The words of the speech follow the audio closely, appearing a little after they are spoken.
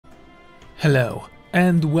Hello,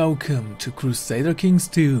 and welcome to Crusader Kings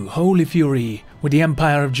 2 Holy Fury with the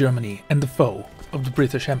Empire of Germany and the foe of the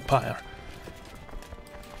British Empire.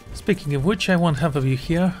 Speaking of which, I want half of you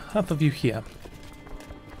here, half of you here.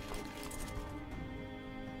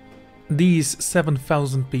 These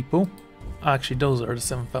 7,000 people, actually those are the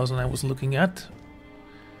 7,000 I was looking at.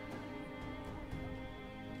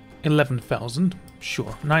 11,000,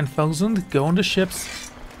 sure, 9,000, go on the ships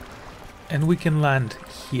and we can land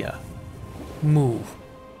here. Move.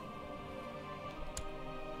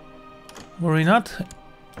 Worry not.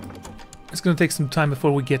 It's gonna take some time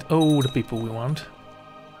before we get all the people we want.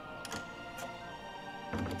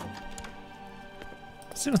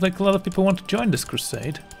 Seems like a lot of people want to join this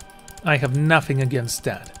crusade. I have nothing against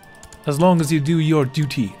that, as long as you do your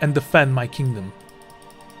duty and defend my kingdom.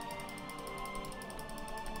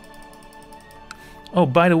 Oh,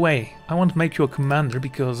 by the way, I want to make you a commander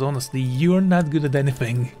because honestly, you're not good at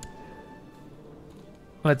anything.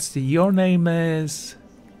 Let's see, your name is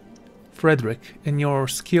Frederick and your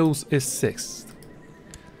skills is 6th.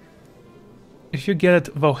 If you get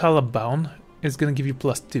Valhalla bound, it's gonna give you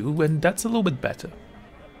 +2 and that's a little bit better.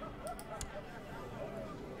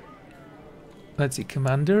 Let's see,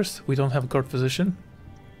 commanders, we don't have a court physician.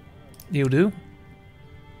 You do.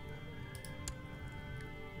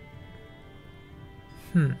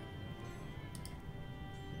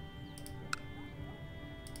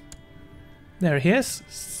 There he is,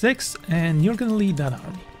 6, and you're gonna lead that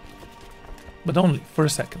army. But only for a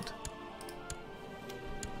second.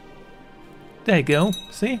 There you go,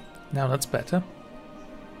 see? Now that's better.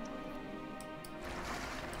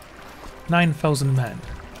 9,000 men,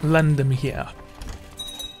 lend them here.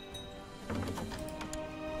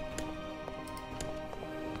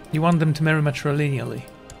 You want them to marry matrilineally.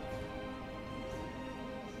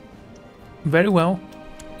 Very well.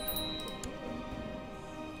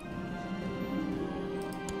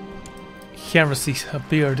 Heresies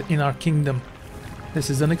appeared in our kingdom. This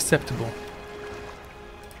is unacceptable.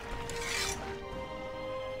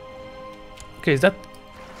 Okay, is that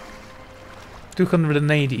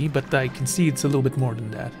 280? But I can see it's a little bit more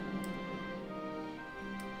than that.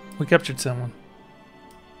 We captured someone.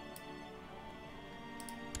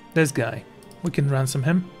 This guy. We can ransom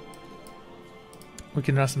him. We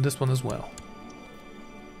can ransom this one as well.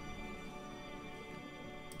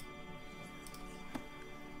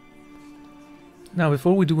 Now,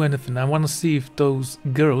 before we do anything, I want to see if those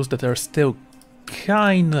girls that are still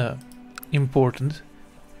kinda important.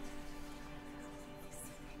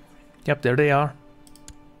 Yep, there they are.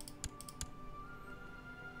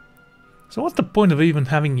 So what's the point of even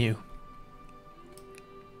having you?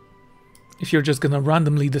 If you're just gonna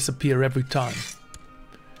randomly disappear every time.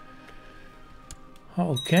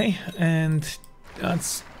 Okay, and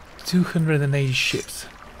that's 280 ships.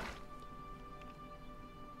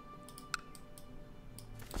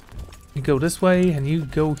 You go this way, and you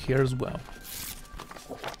go here as well.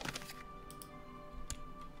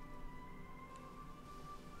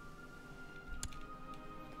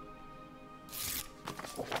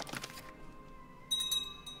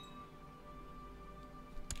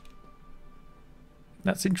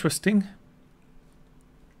 That's interesting.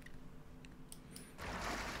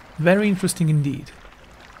 Very interesting indeed.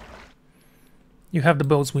 You have the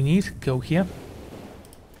boats we need, go here.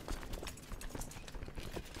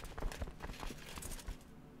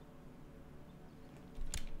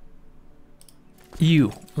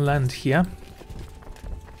 You land here.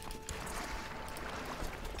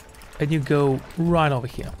 And you go right over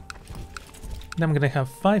here. Then I'm gonna have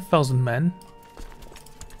 5,000 men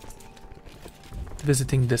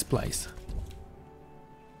visiting this place.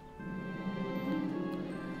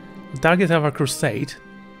 The target of our crusade,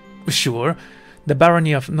 sure, the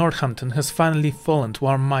barony of Northampton has finally fallen to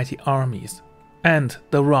our mighty armies, and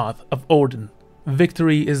the wrath of Odin.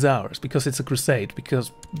 Victory is ours, because it's a crusade,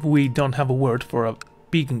 because we don't have a word for a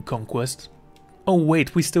pagan conquest. Oh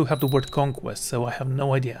wait, we still have the word conquest, so I have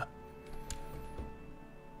no idea.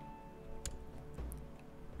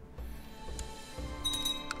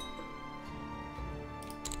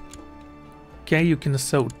 Okay, you can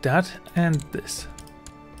assault that and this.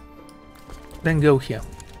 Then go here.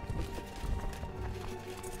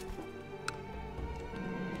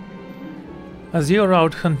 As you're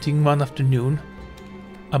out hunting one afternoon,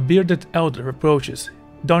 a bearded elder approaches,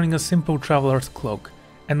 donning a simple traveler's cloak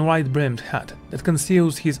and wide-brimmed hat that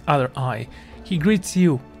conceals his other eye. He greets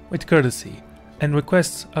you with courtesy and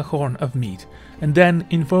requests a horn of meat, and then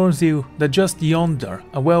informs you that just yonder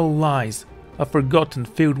a well lies, a forgotten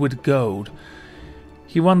filled with gold.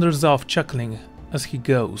 He wanders off chuckling as he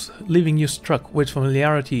goes, leaving you struck with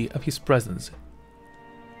familiarity of his presence.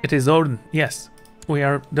 It is Odin, yes. We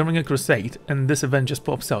are during a crusade, and this event just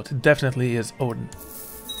pops out. It definitely is Odin.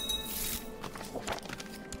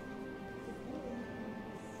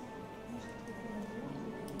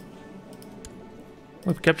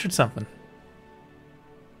 We've captured something.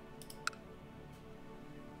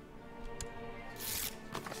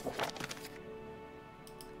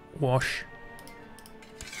 Wash.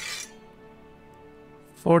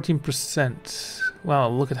 14%. Wow,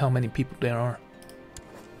 look at how many people there are.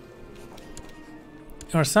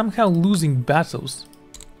 We are somehow losing battles.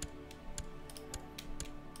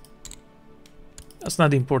 That's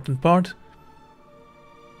not the important part.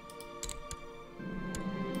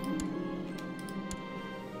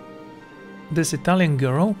 This Italian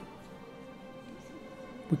girl.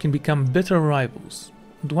 We can become bitter rivals.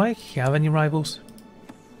 Do I have any rivals?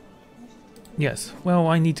 Yes, well,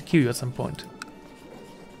 I need to kill you at some point.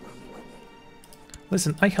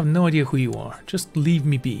 Listen, I have no idea who you are. Just leave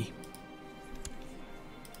me be.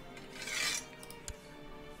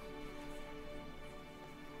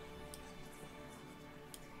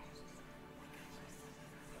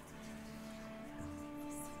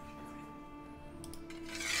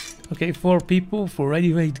 Okay, 4 people for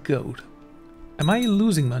ready-made gold. Am I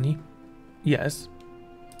losing money? Yes.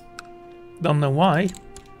 Don't know why.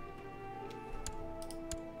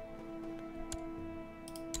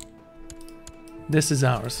 This is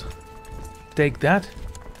ours. Take that.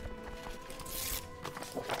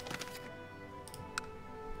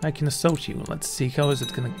 I can assault you. Let's see, how is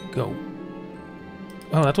it gonna go?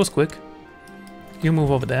 Oh, that was quick. You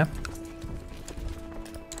move over there.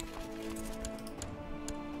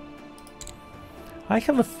 I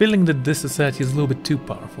have a feeling that this society is a little bit too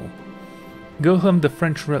powerful. Gotham, the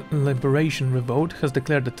French Liberation Revolt, has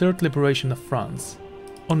declared the third liberation of France.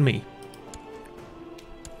 On me.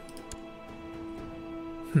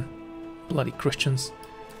 Bloody Christians.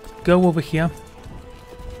 Go over here.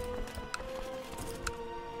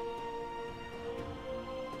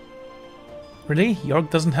 Really? York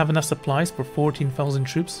doesn't have enough supplies for 14,000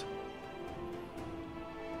 troops?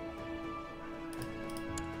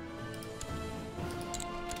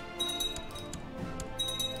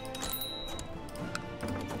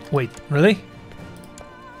 Wait, really?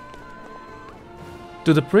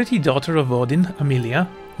 To the pretty daughter of Odin, Amelia,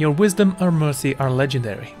 your wisdom or mercy are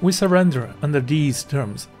legendary. We surrender under these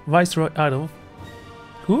terms. Viceroy Adolf,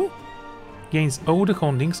 who gains all the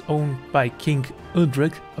holdings owned by King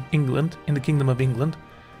Udric of England in the Kingdom of England.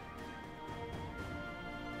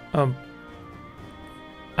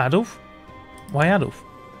 Adolf? Why Adolf?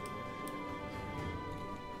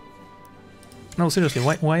 No, seriously,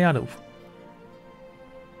 why Adolf?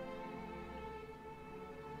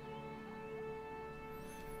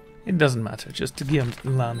 It doesn't matter, just to give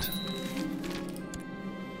him land.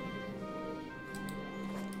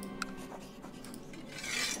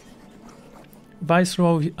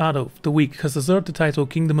 Viceroy Adolf the Weak has usurped the title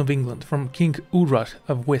Kingdom of England from King Urrat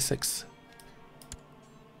of Wessex.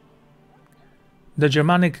 The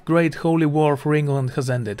Germanic Great Holy War for England has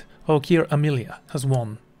ended. Hawkir Amelia has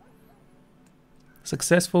won.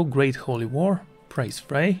 Successful Great Holy War. Praise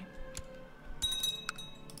Frey.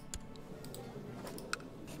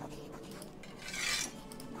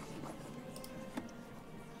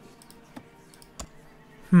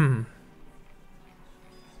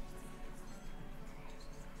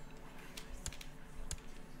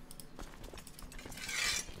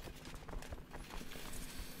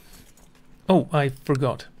 Oh, I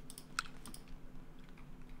forgot.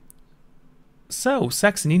 So,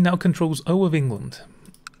 Saxony now controls all of England.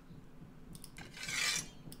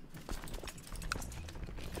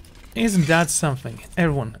 Isn't that something?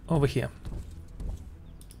 Everyone, over here.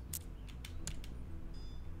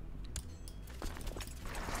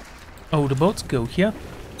 Oh, the boats go here.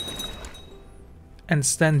 And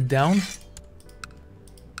stand down.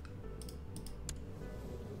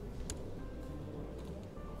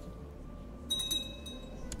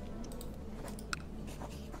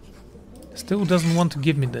 Still doesn't want to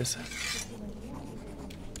give me this.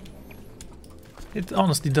 It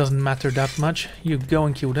honestly doesn't matter that much. You go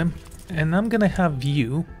and kill them. And I'm gonna have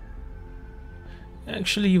you...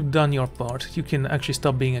 Actually, you've done your part. You can actually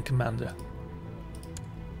stop being a commander.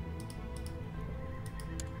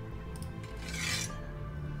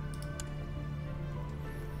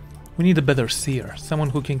 We need a better seer. Someone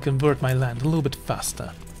who can convert my land a little bit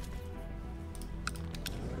faster.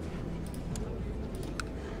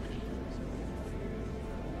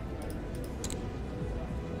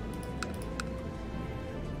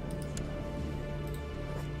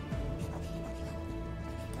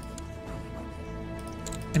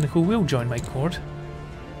 And who will join my court?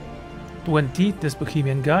 20, this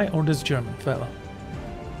Bohemian guy or this German fella?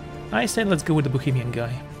 I say let's go with the Bohemian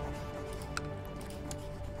guy.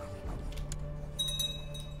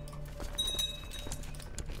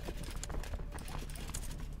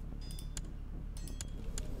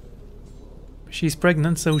 She's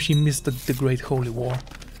pregnant, so she missed the Great Holy War.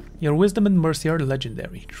 Your wisdom and mercy are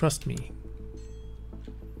legendary, trust me.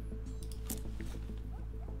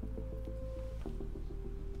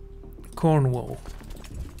 Cornwall.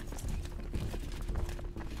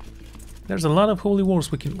 There's a lot of holy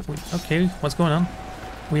wars we can... Okay, what's going on?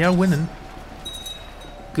 We are winning.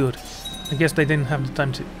 Good. I guess they didn't have the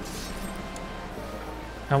time to...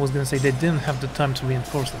 I was gonna say they didn't have the time to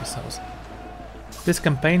reinforce themselves. This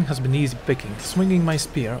campaign has been easy picking. Swinging my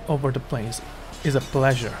spear over the plains is a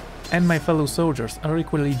pleasure. And my fellow soldiers are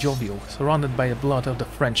equally jovial, surrounded by the blood of the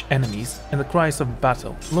French enemies and the cries of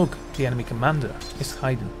battle. Look, the enemy commander is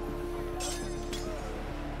hiding.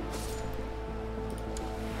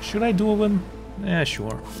 Should I duel him? Yeah,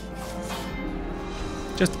 sure.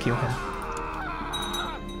 Just kill him.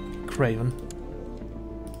 Craven.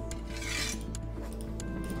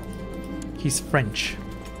 He's French.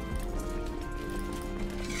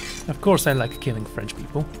 Of course I like killing French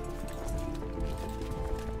people.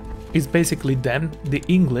 It's basically them, the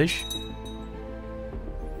English.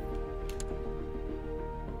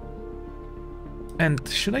 And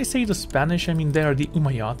should I say the Spanish? I mean, they are the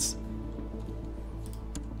Umayyads.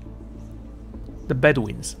 The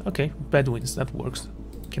Bedouins. Okay, Bedouins, that works.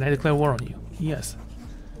 Can I declare war on you? Yes.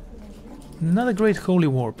 Not a great holy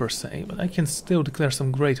war per se, but I can still declare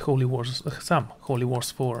some great holy wars, some holy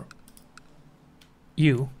wars for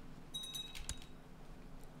you.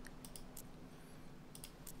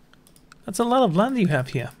 That's a lot of land you have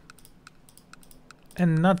here.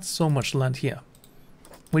 And not so much land here.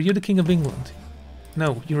 Were you the King of England?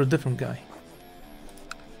 No, you're a different guy.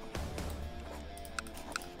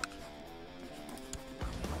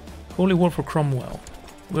 Holy war for Cromwell.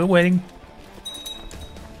 We're waiting.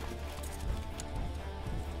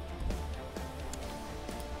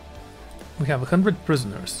 We have 100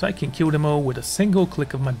 prisoners. I can kill them all with a single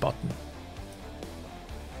click of my button.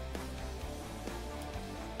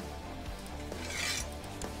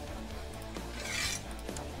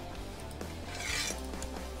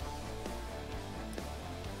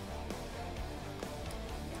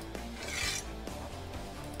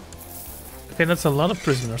 Okay, that's a lot of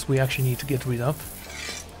prisoners we actually need to get rid of.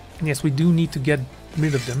 And yes, we do need to get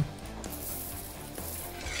rid of them.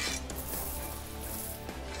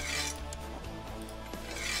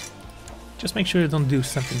 Just make sure you don't do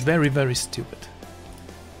something very, very stupid.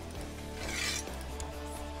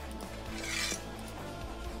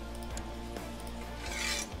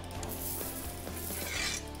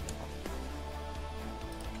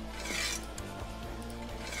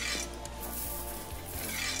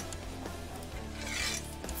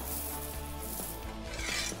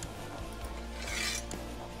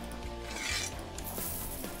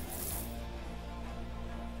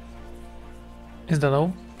 Is that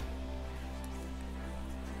all?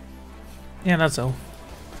 Yeah, that's all.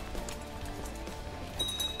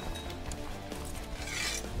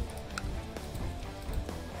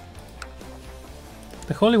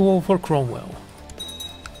 The Holy War for Cromwell.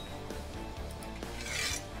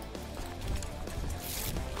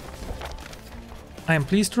 I am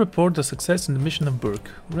pleased to report the success in the mission of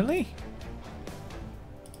Burke. Really?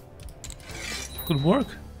 Good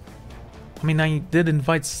work. I mean, I did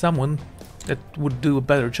invite someone that would do a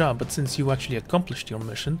better job, but since you actually accomplished your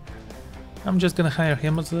mission, I'm just gonna hire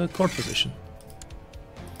him as a court physician.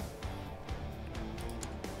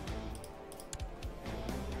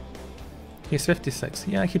 He's 56.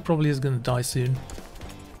 Yeah, he probably is gonna die soon.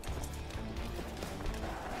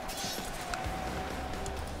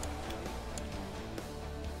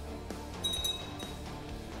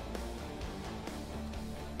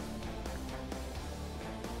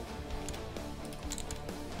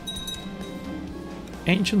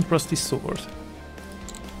 Ancient rusty sword.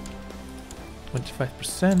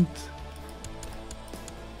 25%.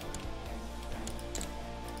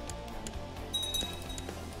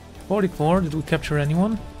 $44. Did we capture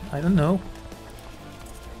anyone? I don't know.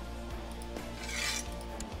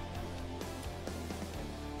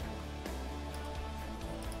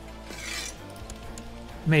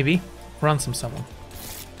 Maybe. Ransom someone.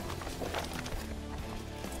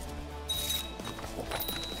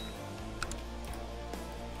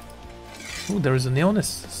 Ooh, there is an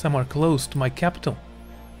illness somewhere close to my capital.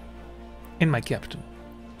 In my capital.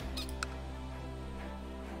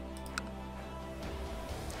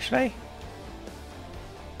 Should I?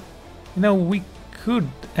 You know, we could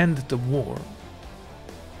end the war.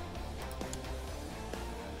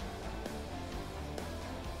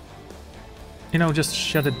 You know, just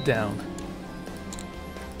shut it down.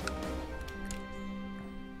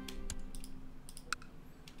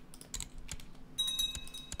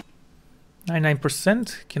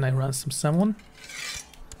 %. Can I ransom someone?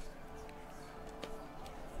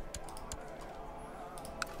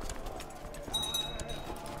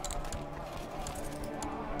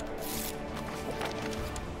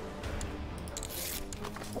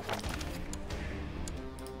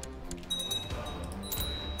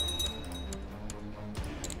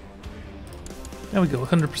 There we go,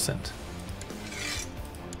 100%.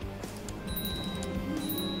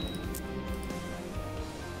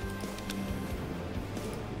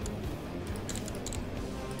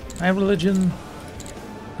 My religion,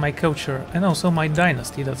 my culture, and also my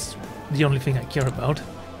dynasty, that's the only thing I care about.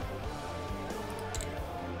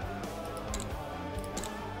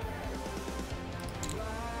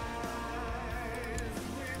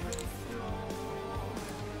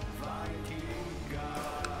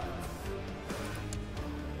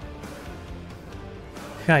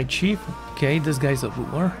 High Chief, okay, this guy's a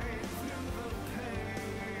ruler.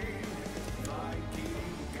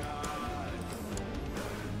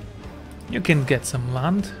 You can get some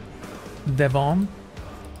land. Devon.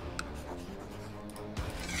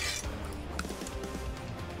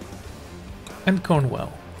 And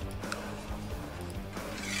Cornwall.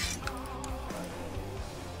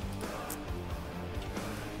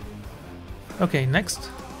 Okay, next.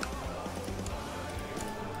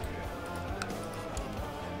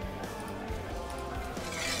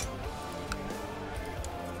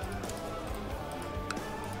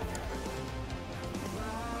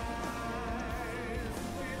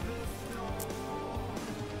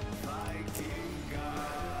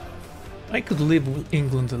 I could live with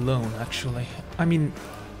England alone, actually. I mean...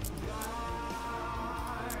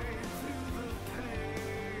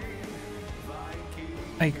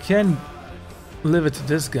 I can leave it to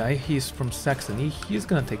this guy, he's from Saxony, he's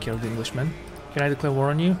gonna take care of the Englishmen. Can I declare war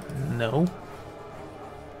on you? No.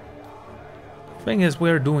 Thing is,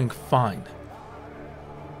 we're doing fine.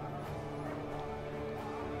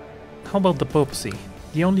 How about the papacy?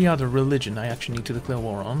 The only other religion I actually need to declare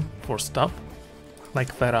war on, for stuff.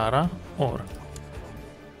 Like Ferrara, or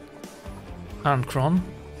Ancron,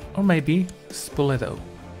 or maybe Spoleto.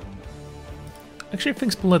 Actually, I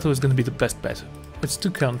think Spoleto is going to be the best bet. It's 2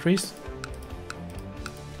 countries,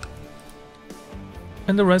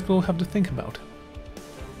 and the rest we'll have to think about.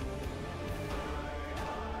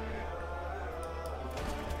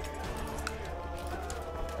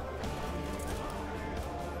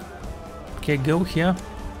 Okay, go here.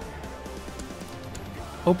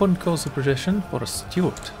 Open coastal position for a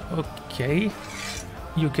steward. Okay.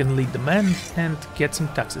 You can lead the men and get some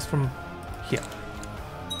taxes from here.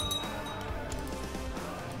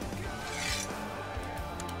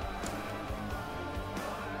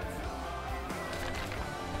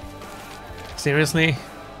 Seriously?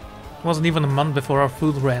 It wasn't even a month before our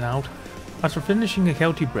food ran out. After finishing a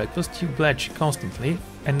healthy breakfast, you bletch constantly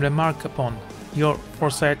and remark upon your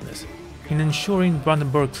foresightness in ensuring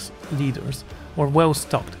Brennaburg's leaders were well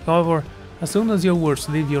stocked. However, as soon as your words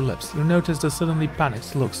leave your lips, you notice the suddenly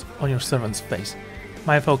panicked looks on your servant's face.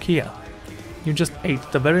 My folk here, you just ate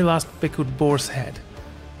the very last pickled boar's head,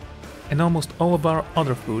 and almost all of our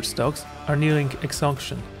other food stocks are nearing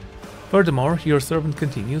exhaustion. Furthermore, your servant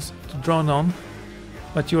continues to drone on,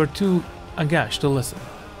 but you are too aghast to listen.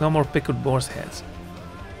 No more pickled boar's heads.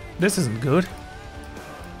 This isn't good.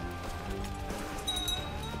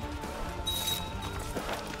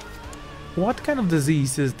 What kind of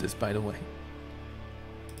disease is this, by the way?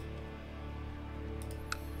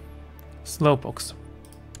 Slowpox.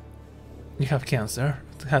 You have cancer.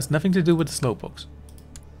 It has nothing to do with the slowpox.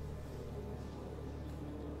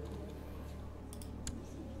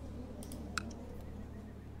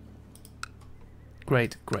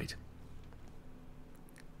 Great, great.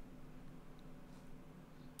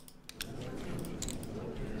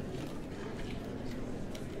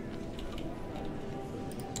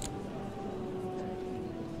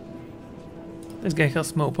 This guy has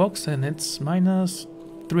smallpox and it's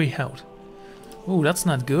 -3 health. Ooh, that's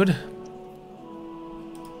not good.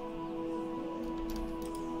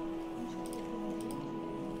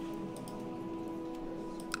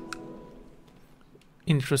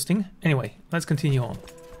 Interesting. Anyway, let's continue on.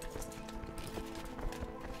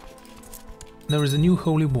 There is a new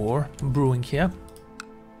holy war brewing here.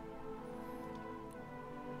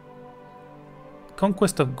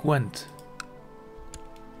 Conquest of Gwent.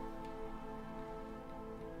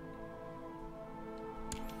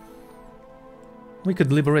 We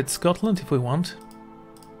could liberate Scotland if we want.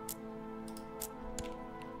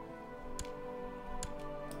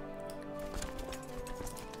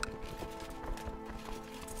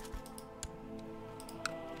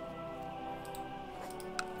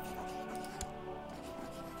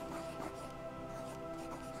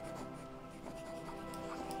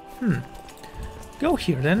 Go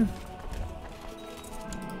here then.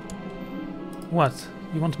 What?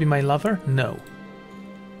 You want to be my lover? No.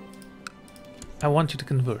 I want you to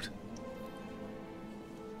convert.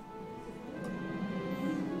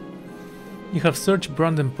 You have searched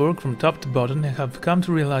Brennaburg from top to bottom and have come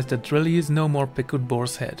to realize that really is no more pickled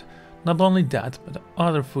boar's head. Not only that, but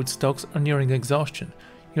other food stocks are nearing exhaustion.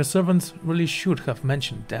 Your servants really should have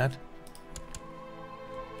mentioned that.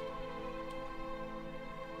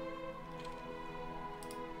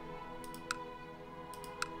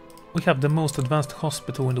 We have the most advanced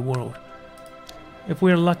hospital in the world. If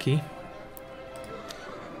we are lucky,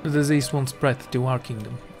 the disease won't spread to our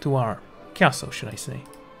kingdom, to our castle, should I say.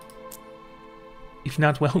 If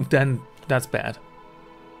not, well, then that's bad.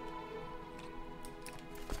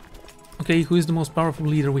 Okay, who is the most powerful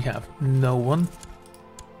leader we have? No one.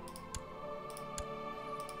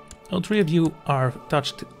 All three of you are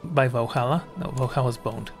touched by Valhalla. No, Valhalla's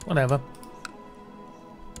boned. Whatever.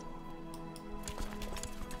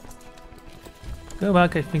 Go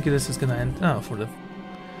back, I think this is gonna end. Oh, for the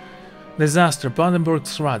disaster.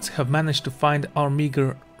 Brennaburg's rats have managed to find our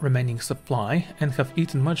meager remaining supply and have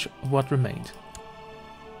eaten much of what remained.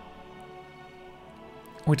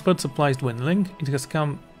 With food supplies dwindling, it has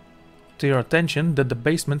come to your attention that the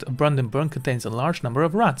basement of Brennaburg contains a large number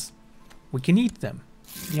of rats. We can eat them.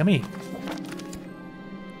 Yummy.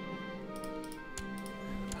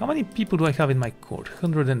 How many people do I have in my court?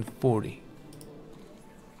 140.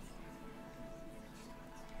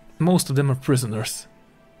 Most of them are prisoners.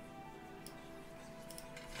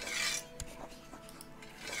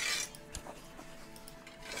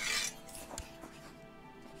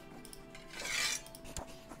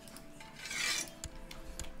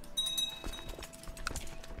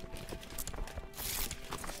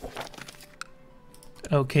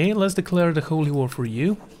 Okay, let's declare the holy war for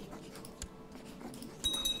you.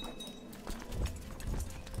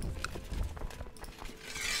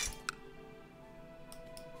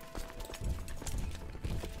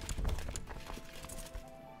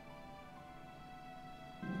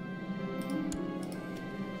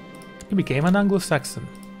 You became an Anglo-Saxon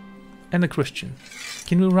and a Christian.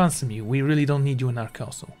 Can we ransom you? We really don't need you in our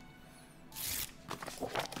castle.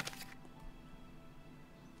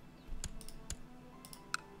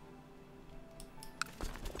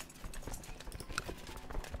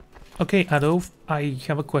 Okay, Adolf, I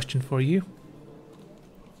have a question for you.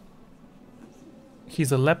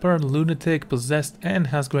 He's a leper, lunatic, possessed, and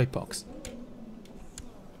has greypox.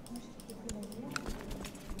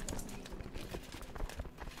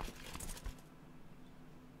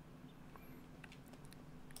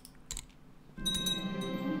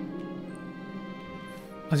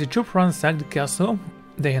 As your troop ransacked the castle,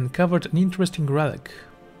 they uncovered an interesting relic.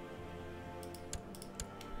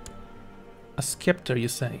 A scepter, you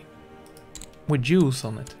say? With jewels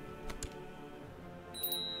on it.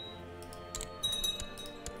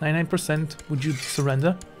 99%. Would you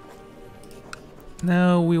surrender?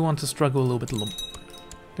 No, we want to struggle a little bit longer.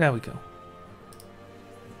 There we go.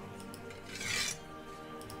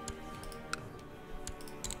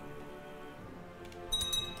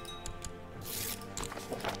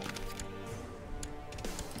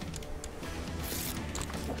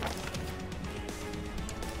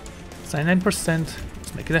 It's 99%.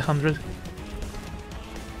 Let's make it 100.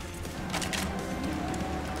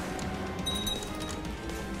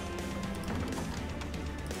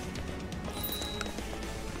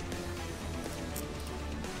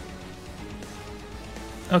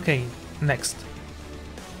 Okay, next.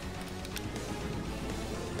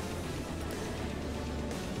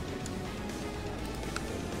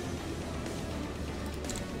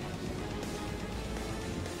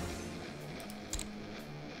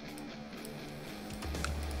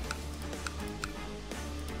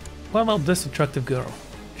 What about this attractive girl?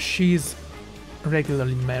 She's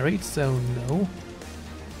regularly married, so no.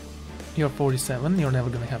 You're 47, you're never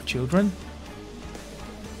gonna have children.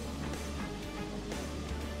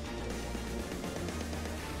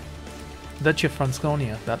 Duchy of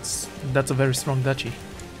Franconia, that's a very strong duchy.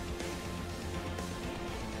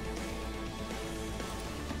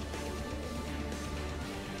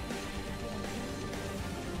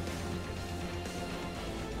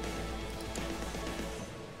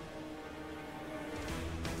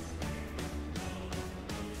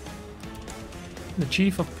 The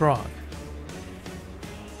Chief of Prague.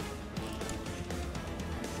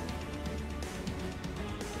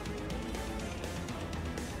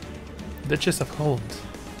 Duchess of Holland.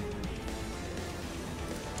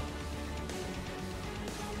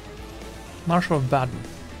 Marshal of Baden.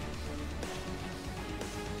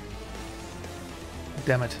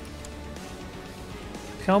 Damn it.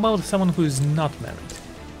 How about someone who is not married?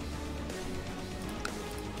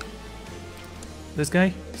 This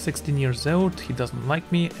guy, 16 years old, he doesn't like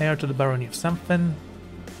me, heir to the barony of something.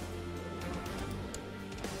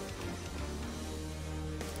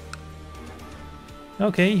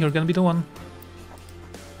 Okay, you're gonna be the one.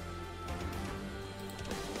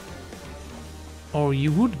 Or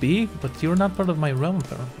you would be, but you're not part of my realm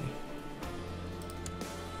apparently.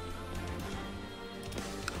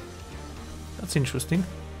 That's interesting.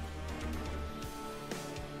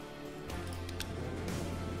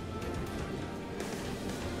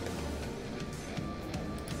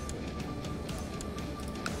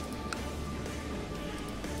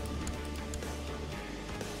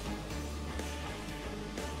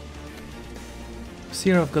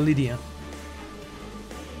 Seer of Galidia.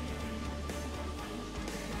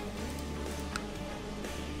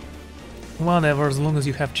 Whatever, as long as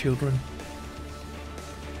you have children.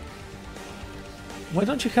 Why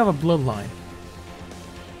don't you have a bloodline?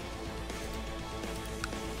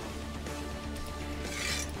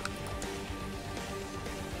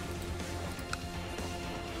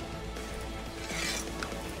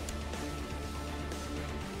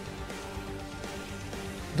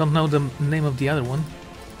 Don't know the name of the other one.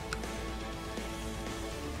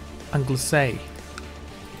 Anglesey.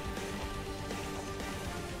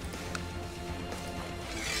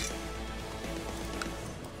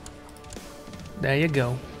 There you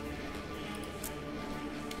go.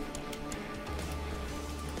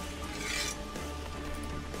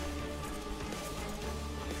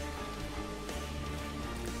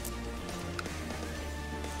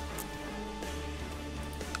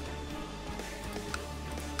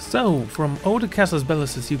 So, from all the casus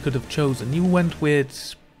bellices you could have chosen, you went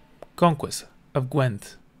with Conquest of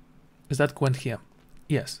Gwent. Is that Gwent here?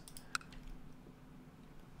 Yes.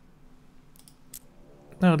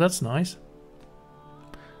 Oh, that's nice.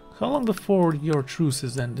 How long before your truce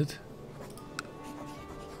is ended?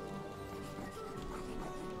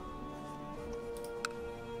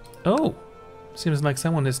 Oh! Seems like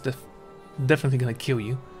someone is definitely gonna kill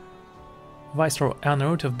you. Viceroy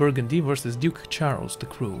Anort of Burgundy versus Duke Charles the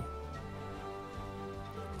Cruel.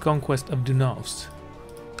 Conquest of Dunaus.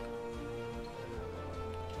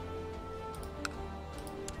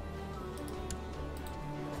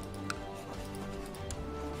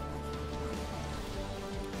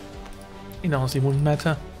 It honestly wouldn't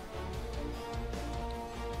matter.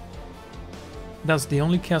 That's the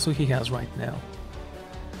only castle he has right now.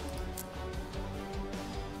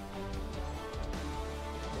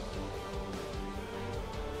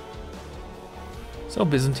 So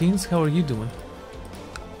Byzantines, how are you doing?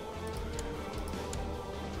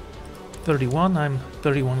 31, I'm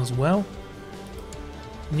 31 as well.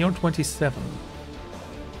 And you're 27.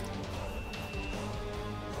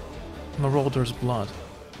 Marauder's Blood.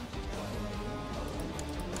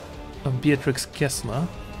 Of Beatrix Kessler.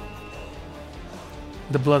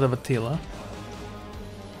 The Blood of Attila.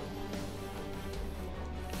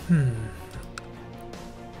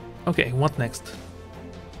 Okay, what next?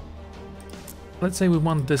 Let's say we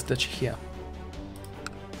want this duchy here.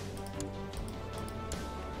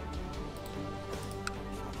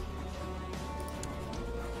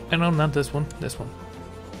 No, not this one, this one.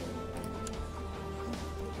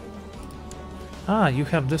 Ah, you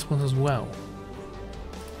have this one as well.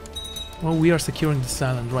 Well, we are securing this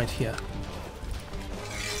island right here.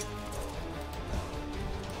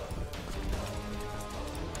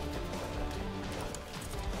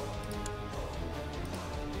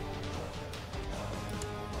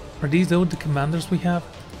 Are these all the commanders we have?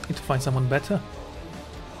 Need to find someone better.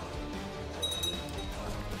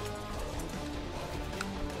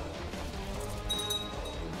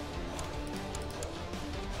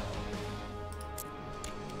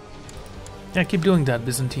 Yeah, keep doing that,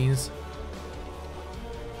 Byzantines.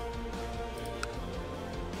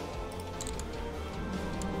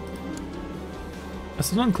 As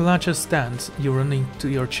soon as Kalacha stands, you run into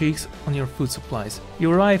your cheeks on your food supplies.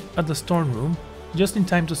 You arrive at the storm room, just in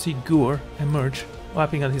time to see Gur emerge,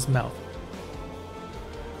 wiping at his mouth.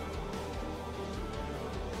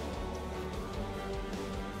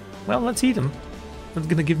 Well, let's eat him. That's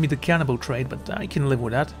gonna give me the cannibal trait, but I can live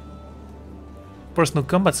with that. Personal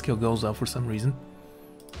combat skill goes up for some reason.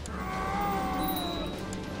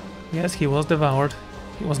 Yes, he was devoured.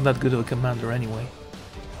 He wasn't that good of a commander anyway.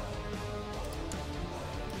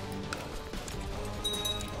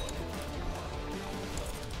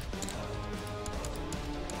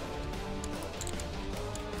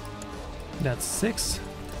 That's 6.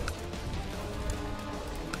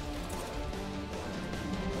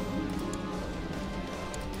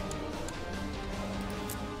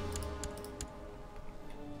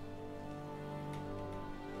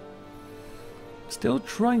 Still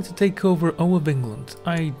trying to take over all of England.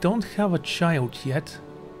 I don't have a child yet.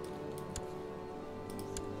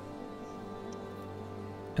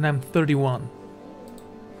 And I'm 31.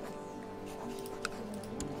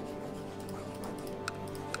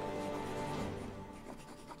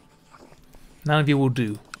 None of you will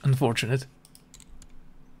do. Unfortunate.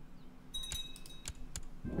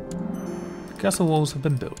 The castle walls have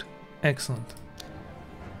been built. Excellent.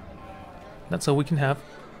 That's all we can have.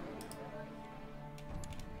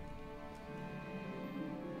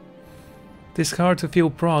 It is hard to feel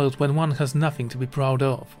proud when one has nothing to be proud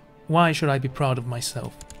of. Why should I be proud of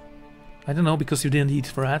myself? I don't know, because you didn't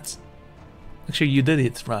eat rats? Actually, you did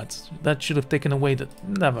eat rats. That should have taken away the...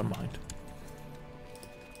 Never mind.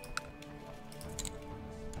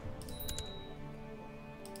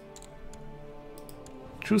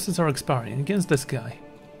 Truces are expiring against this guy.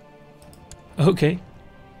 Okay.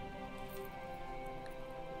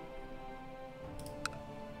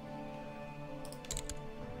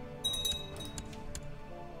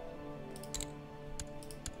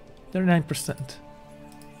 They're 9%.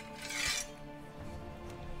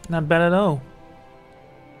 Not bad at all.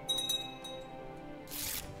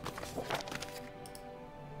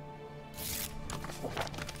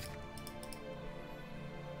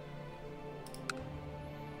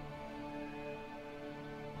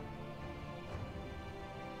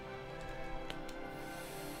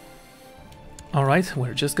 Alright,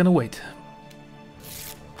 we're just gonna wait.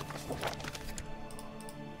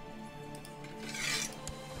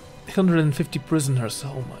 $150 prisoners,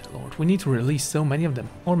 oh my lord, we need to release so many of them,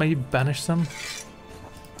 or maybe banish some.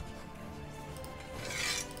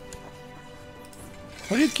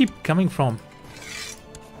 Where do you keep coming from?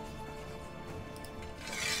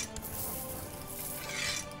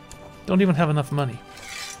 Don't even have enough money.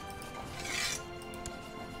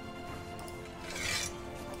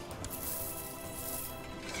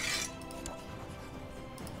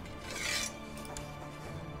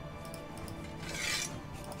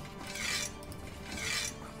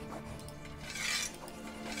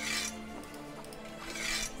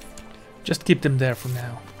 Just keep them there for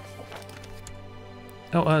now.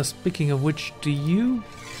 Oh, speaking of which, do you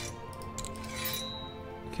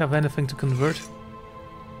have anything to convert?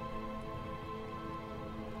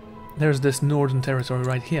 There's this northern territory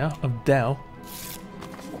right here of Dell.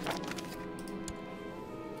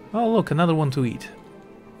 Oh look, another one to eat.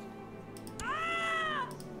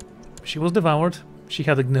 She was devoured. She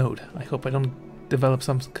had a gnode. I hope I don't develop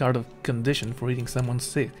some kind of condition for eating someone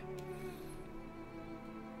sick.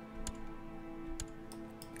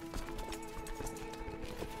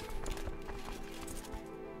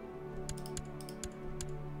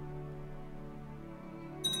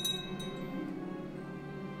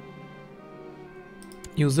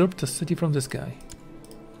 Usurped the city from this guy.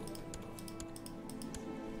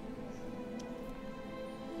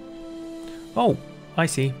 Oh, I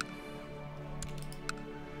see.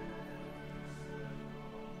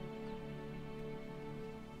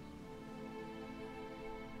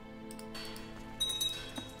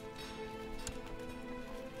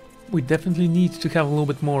 We definitely need to have a little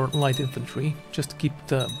bit more light infantry, just to keep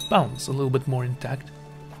the balance a little bit more intact.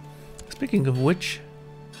 Speaking of which,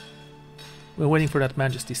 we're waiting for that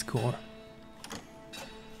Majesty score.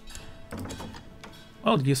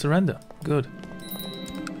 Oh, did you surrender? Good.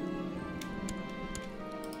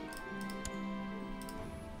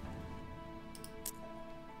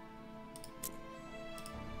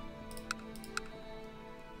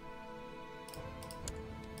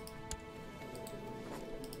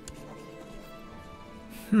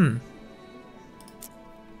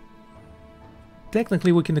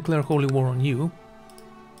 Technically, we can declare holy war on you.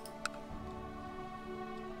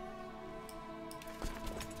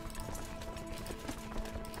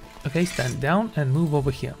 Okay, stand down and move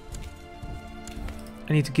over here.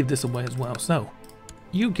 I need to give this away as well, so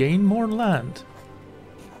you gain more land.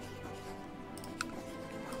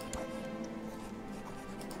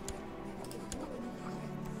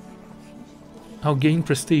 I'll gain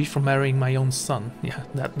prestige from marrying my own son. Yeah,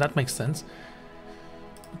 that makes sense.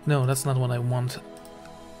 But no, that's not what I want.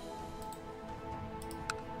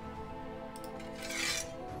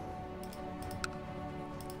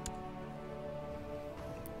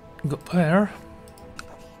 Go there.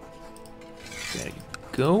 There you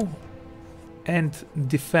go. And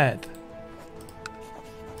defend.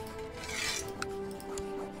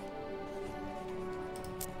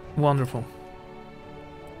 Wonderful.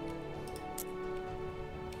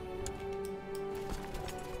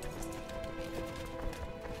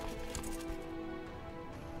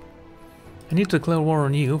 I need to declare war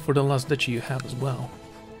on you for the last duchy you have as well.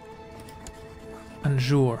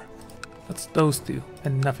 Anjou. That's those two,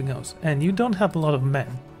 and nothing else. And you don't have a lot of men.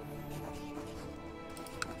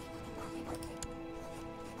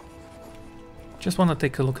 Just want to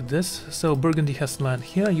take a look at this. So Burgundy has land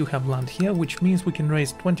here, you have land here, which means we can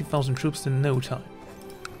raise 20,000 troops in no time.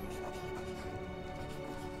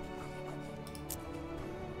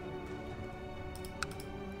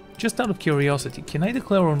 Just out of curiosity, can I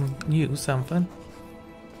declare on you something?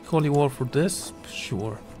 Holy war for this?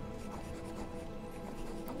 Sure.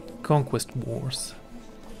 Conquest wars.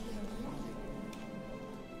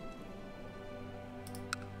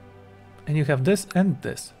 And you have this and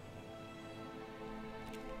this.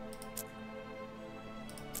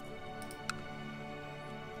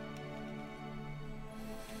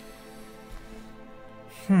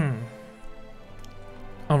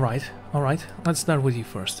 Alright, let's start with you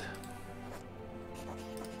first.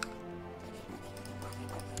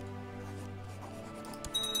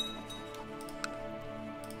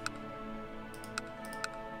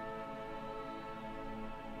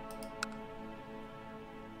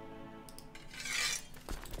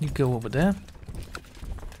 You go over there.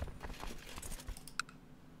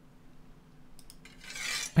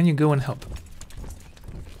 And you go and help.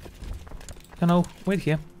 No, wait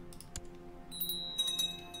here.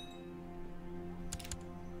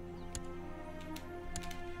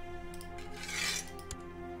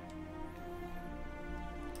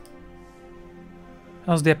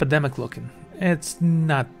 How's the epidemic looking? It's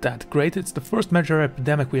not that great. It's the first major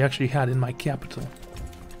epidemic we actually had in my capital.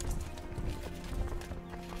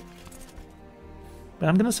 But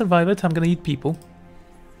I'm gonna survive it. I'm gonna eat people.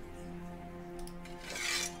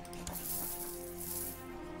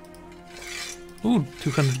 Ooh,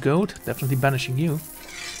 200 gold. Definitely banishing you.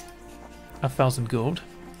 1,000 gold.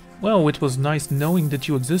 Well, it was nice knowing that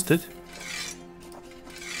you existed.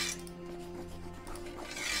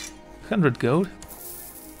 100 gold.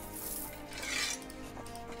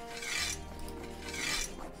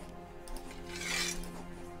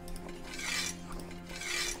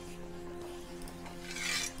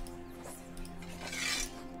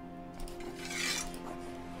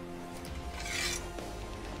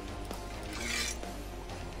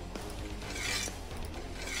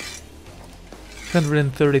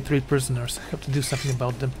 $133 prisoners. I have to do something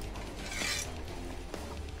about them.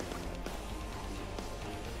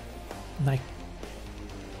 And I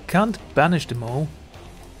can't banish them all.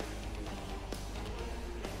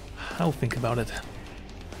 I'll think about it.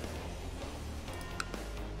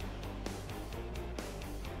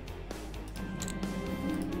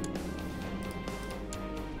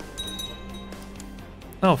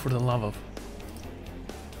 Oh, for the love of...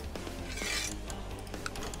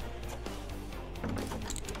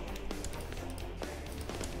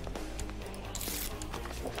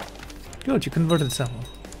 Good, you converted someone.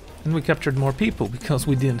 And we captured more people because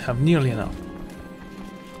we didn't have nearly enough.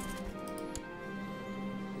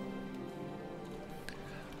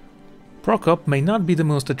 Prokop may not be the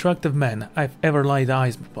most attractive man I've ever laid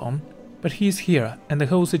eyes upon, but he's here and the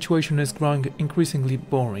whole situation is growing increasingly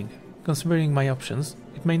boring. Considering my options,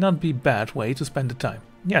 it may not be a bad way to spend the time.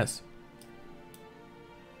 Yes.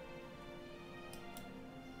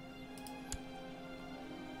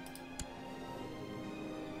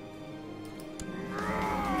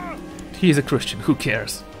 He's a Christian, who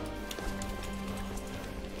cares?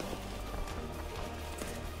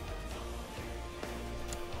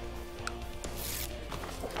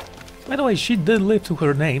 By the way, she did live to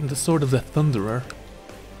her name, the Sword of the Thunderer.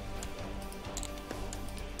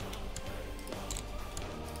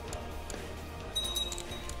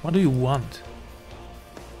 What do you want?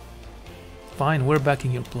 Fine, we're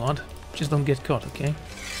backing your plot. Just don't get caught, okay?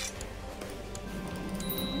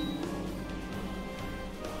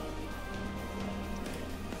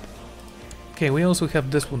 Okay, we also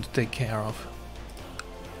have this one to take care of.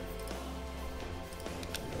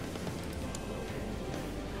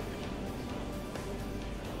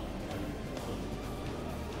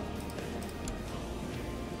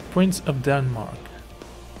 Prince of Denmark.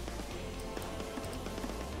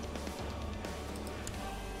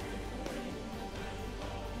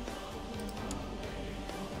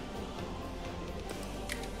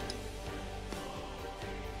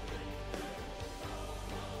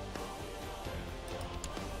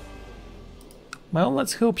 Well,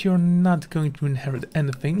 let's hope you're not going to inherit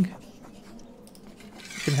anything.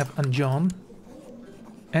 You can have Anjon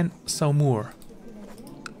and Saumur.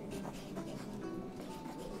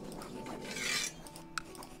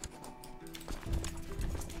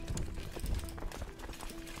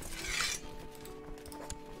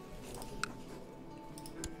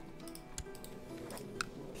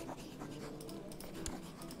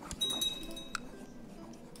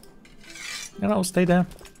 And I'll stay there.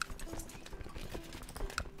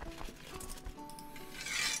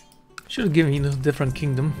 Should have given you a different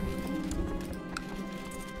kingdom.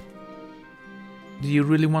 Do you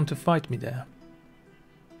really want to fight me there?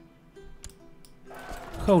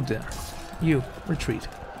 Hold there. You, retreat.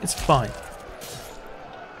 It's fine.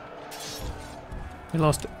 We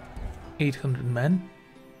lost 800 men.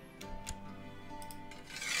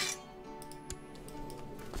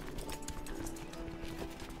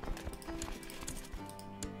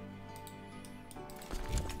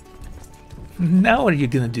 Now what are you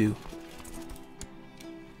gonna do?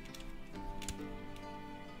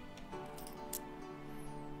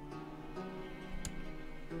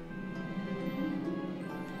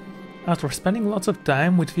 After spending lots of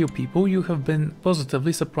time with few people, you have been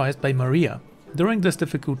positively surprised by Maria. During this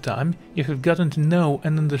difficult time, you have gotten to know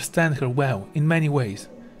and understand her well, in many ways.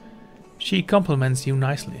 She compliments you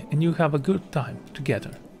nicely, and you have a good time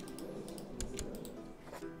together.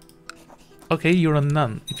 Okay, you're a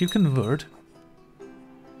nun. If you convert...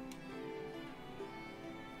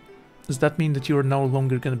 Does that mean that you're no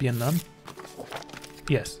longer gonna be a nun?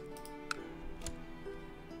 Yes.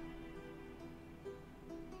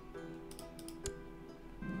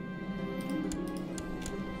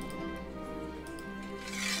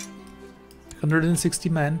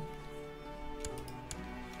 $160 men.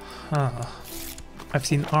 Huh. I've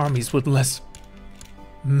seen armies with less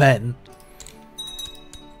men.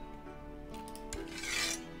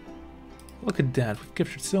 Look at that, we've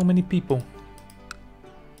captured so many people.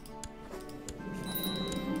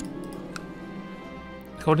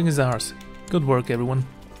 Holding is ours. Good work, everyone.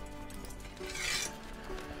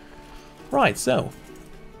 Right, so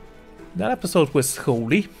that episode was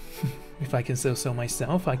holy. If I can say so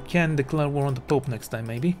myself. I can declare war on the Pope next time,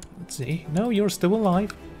 maybe. Let's see. No, you're still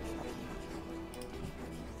alive.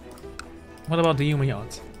 What about the human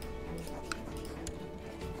yards?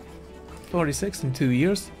 46 in 2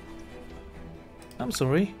 years. I'm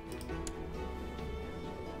sorry.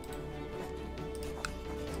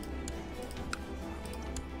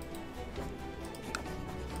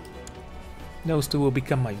 Those two will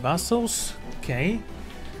become my vassals. Okay.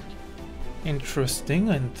 Interesting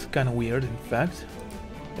and kind of weird, in fact,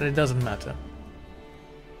 but it doesn't matter.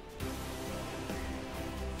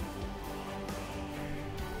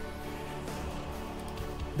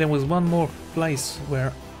 There was one more place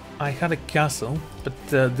where I had a castle,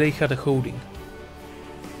 but they had a holding.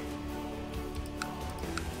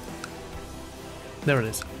 There it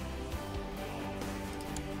is.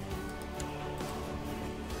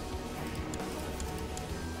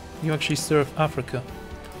 You actually serve Africa.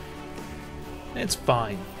 It's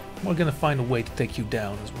fine. We're gonna find a way to take you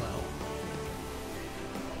down as well.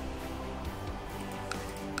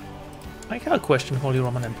 I got a question, Holy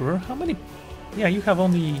Roman Emperor. How many... Yeah, you have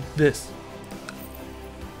only this.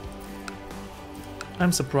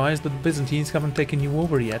 I'm surprised that the Byzantines haven't taken you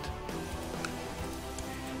over yet.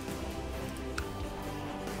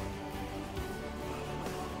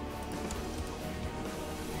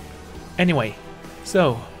 Anyway,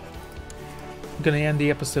 so... I'm gonna end the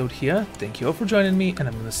episode here. Thank you all for joining me, and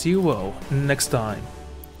I'm gonna see you all next time.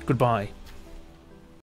 Goodbye.